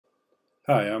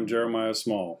Hi, I'm Jeremiah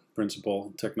Small,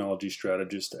 Principal Technology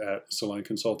Strategist at Soliant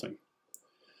Consulting.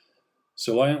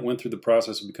 Soliant went through the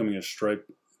process of becoming a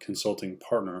Stripe consulting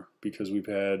partner because we've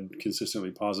had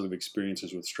consistently positive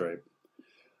experiences with Stripe.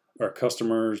 Our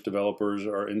customers, developers,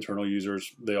 our internal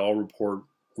users, they all report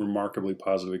remarkably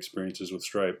positive experiences with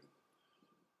Stripe.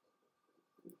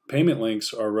 Payment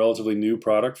links are a relatively new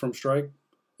product from Stripe,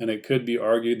 and it could be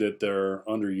argued that they're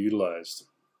underutilized.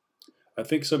 I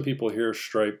think some people hear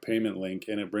Stripe payment link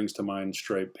and it brings to mind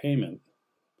Stripe payment,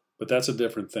 but that's a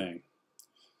different thing.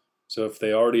 So if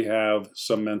they already have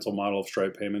some mental model of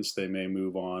Stripe payments, they may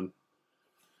move on.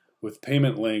 With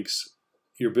payment links,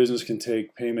 your business can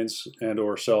take payments and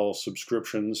or sell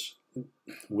subscriptions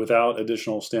without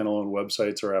additional standalone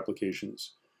websites or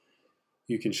applications.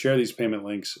 You can share these payment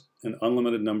links an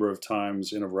unlimited number of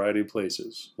times in a variety of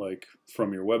places, like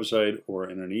from your website or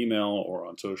in an email or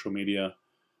on social media.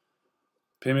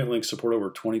 Payment links support over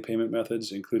 20 payment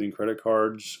methods, including credit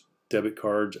cards, debit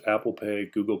cards, Apple Pay,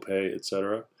 Google Pay,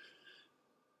 etc.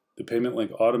 The payment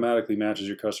link automatically matches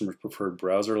your customer's preferred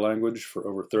browser language for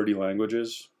over 30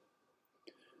 languages.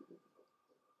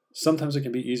 Sometimes it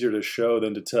can be easier to show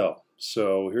than to tell.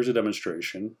 So here's a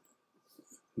demonstration.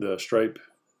 The Stripe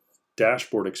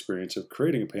dashboard experience of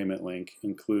creating a payment link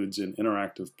includes an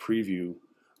interactive preview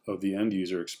of the end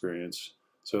user experience.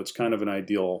 So it's kind of an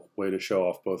ideal way to show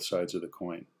off both sides of the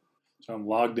coin. So I'm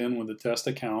logged in with a test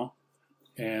account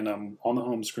and I'm on the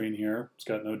home screen here. It's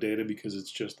got no data because it's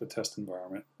just the test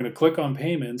environment. I'm going to click on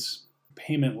payments,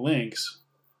 payment links.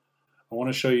 I want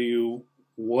to show you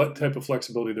what type of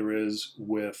flexibility there is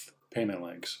with payment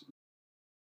links.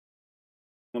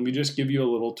 Let me just give you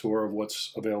a little tour of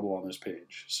what's available on this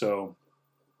page. So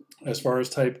as far as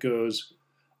type goes,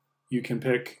 you can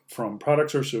pick from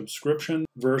products or subscription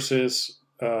versus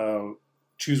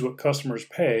choose what customers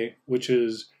pay, which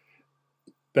is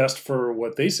best for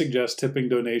what they suggest, tipping,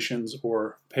 donations,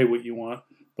 or pay what you want,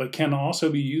 but can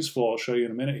also be useful, I'll show you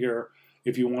in a minute here,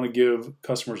 if you want to give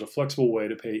customers a flexible way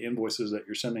to pay invoices that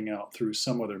you're sending out through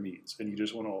some other means, and you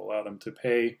just want to allow them to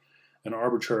pay an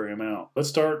arbitrary amount. Let's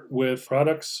start with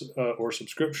products or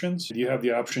subscriptions. You have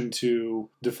the option to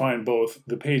define both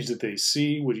the page that they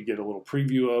see, which you get a little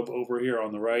preview of over here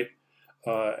on the right,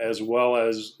 as well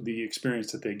as the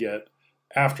experience that they get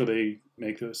after they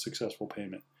make a successful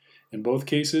payment. In both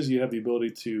cases, you have the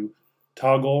ability to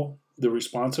toggle the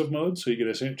responsive mode, so you get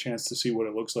a chance to see what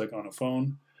it looks like on a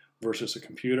phone versus a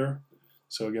computer.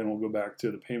 So again, we'll go back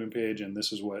to the payment page, and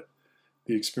this is what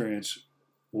the experience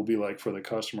will be like for the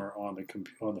customer on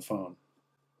the phone.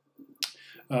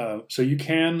 So you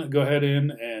can go ahead in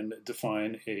and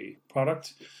define a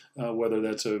product, whether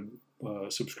that's a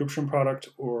subscription product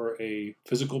or a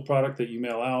physical product that you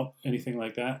mail out, anything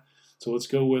like that. So let's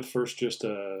go with first just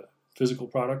a physical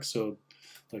product, so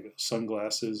like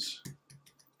sunglasses.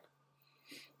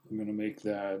 I'm going to make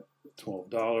that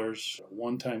 $12, a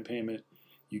one-time payment.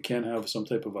 You can have some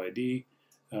type of ID.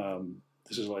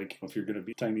 This is like if you're going to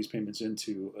be tying these payments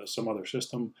into some other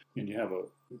system and you have a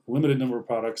limited number of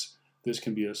products, this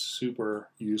can be a super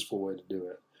useful way to do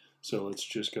it. So let's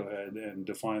just go ahead and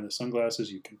define the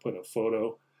sunglasses. You can put a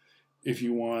photo if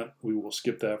you want. We will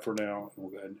skip that for now, and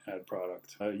we'll go ahead and add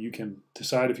product. You can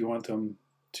decide if you want them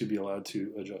to be allowed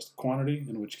to adjust the quantity,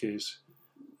 in which case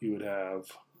you would have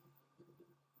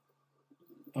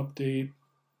update,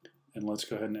 and let's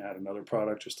go ahead and add another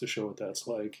product just to show what that's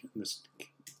like. In this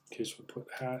case, we'll put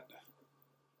hat,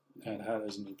 add hat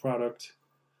as a new product.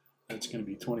 That's going to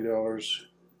be $20.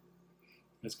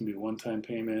 That's going to be a one-time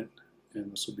payment, and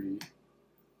this will be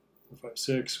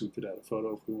 456. We could add a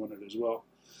photo if we wanted as well.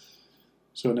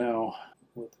 So now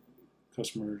let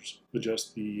customers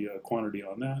adjust the quantity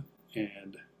on that,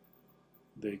 and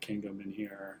they can come in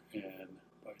here and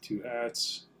buy 2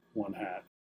 hats, 1 hat.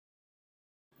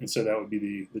 And so that would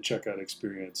be the checkout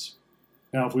experience.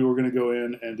 Now if we were going to go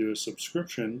in and do a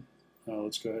subscription,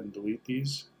 let's go ahead and delete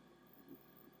these.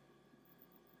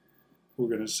 We're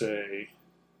going to say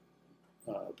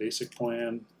basic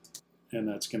plan, and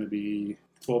that's going to be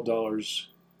 $12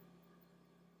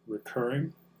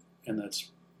 recurring, and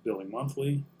that's billing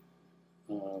monthly.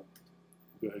 Go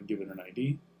ahead and give it an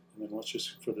ID. And then let's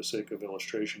just, for the sake of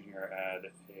illustration here, add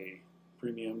a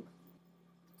premium,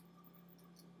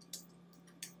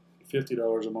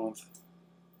 $50 a month,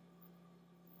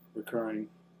 recurring.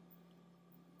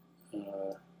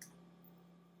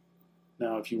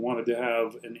 Now, if you wanted to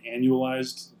have an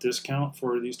annualized discount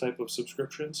for these type of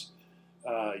subscriptions,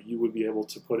 you would be able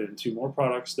to put in 2 more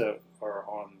products that are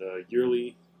on the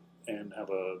yearly and have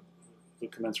a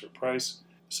commensurate price.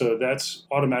 So that's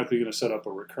automatically going to set up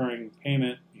a recurring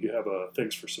payment. You have a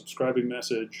thanks for subscribing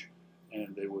message,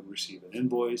 and they would receive an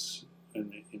invoice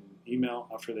in email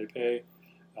after they pay.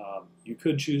 You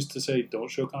could choose to say don't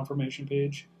show confirmation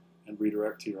page and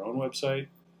redirect to your own website.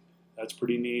 That's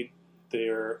pretty neat.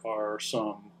 There are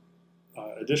some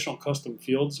additional custom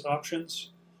fields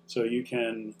options. So you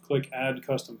can click add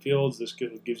custom fields. This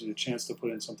gives you the chance to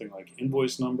put in something like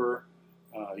invoice number.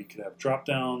 You could have drop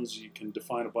downs. You can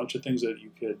define a bunch of things that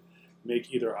you could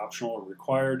make either optional or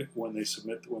required when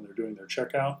they're doing their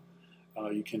checkout.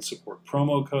 You can support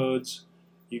promo codes.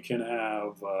 You can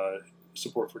have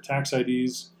support for tax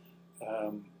IDs.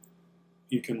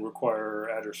 You can require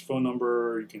address, phone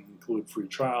number. You can include free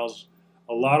trials.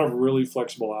 A lot of really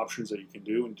flexible options that you can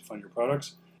do and define your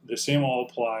products. The same all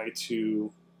apply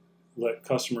to let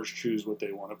customers choose what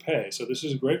they want to pay. So this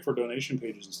is great for donation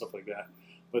pages and stuff like that.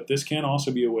 But this can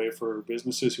also be a way for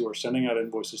businesses who are sending out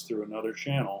invoices through another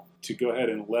channel to go ahead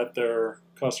and let their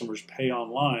customers pay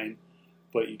online.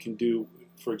 But you can do,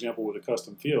 for example, with a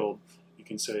custom field, you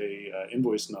can say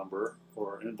invoice number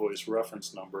or invoice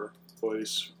reference number,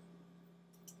 invoice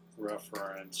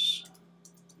reference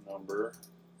number.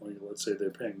 Or let's say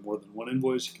they're paying more than one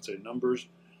invoice, you can say numbers.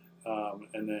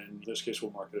 And then in this case,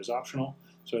 we'll mark it as optional.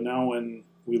 So now when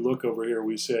we look over here,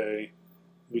 we see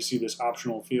this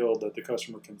optional field that the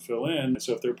customer can fill in.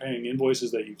 So if they're paying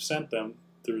invoices that you've sent them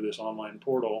through this online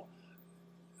portal,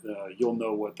 you'll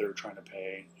know what they're trying to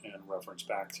pay and reference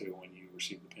back to when you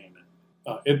receive the payment.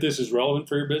 If this is relevant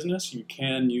for your business, you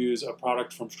can use a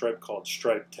product from Stripe called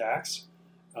Stripe Tax.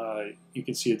 You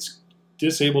can see it's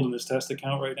disabled in this test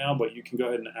account right now, but you can go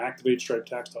ahead and activate Stripe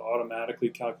Tax to automatically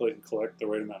calculate and collect the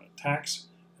right amount of tax,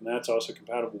 and that's also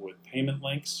compatible with payment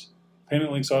links.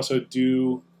 Payment links also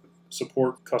do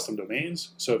support custom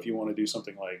domains, so if you want to do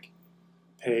something like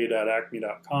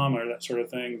pay.acme.com or that sort of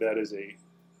thing, that is a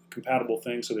compatible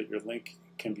thing so that your link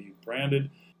can be branded.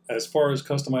 As far as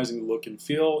customizing the look and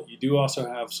feel, you do also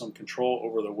have some control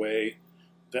over the way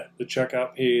that the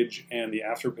checkout page and the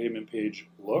after payment page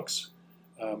looks.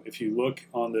 If you look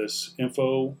on this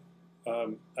info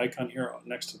icon here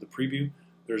next to the preview,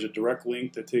 there's a direct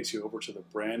link that takes you over to the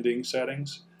branding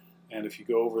settings. And if you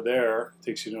go over there, it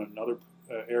takes you to another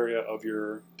area of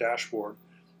your dashboard,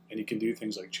 and you can do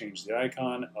things like change the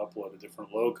icon, upload a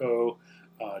different logo,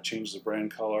 change the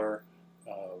brand color,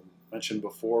 mentioned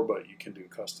before, but you can do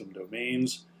custom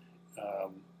domains.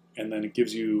 And then it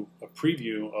gives you a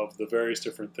preview of the various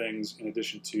different things in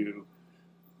addition to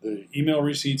the email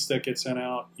receipts that get sent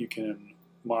out. You can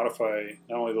modify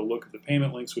not only the look of the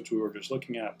payment links, which we were just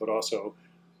looking at, but also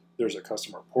there's a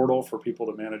customer portal for people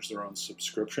to manage their own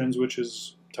subscriptions, which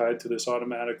is tied to this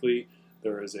automatically.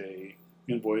 There is a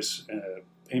invoice and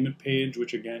a payment page,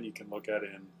 which again you can look at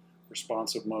in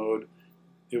responsive mode.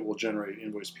 It will generate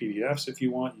invoice PDFs if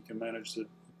you want. You can manage the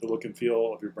look and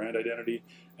feel of your brand identity.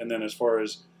 And then as far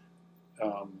as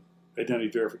identity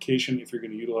verification, if you're going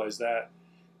to utilize that,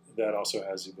 that also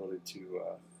has the ability to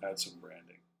add some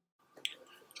branding.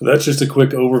 So that's just a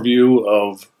quick overview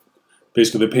of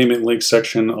basically the payment link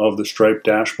section of the Stripe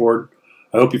dashboard.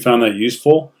 I hope you found that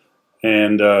useful.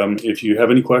 And if you have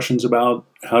any questions about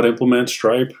how to implement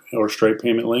Stripe or Stripe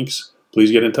payment links,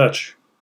 please get in touch.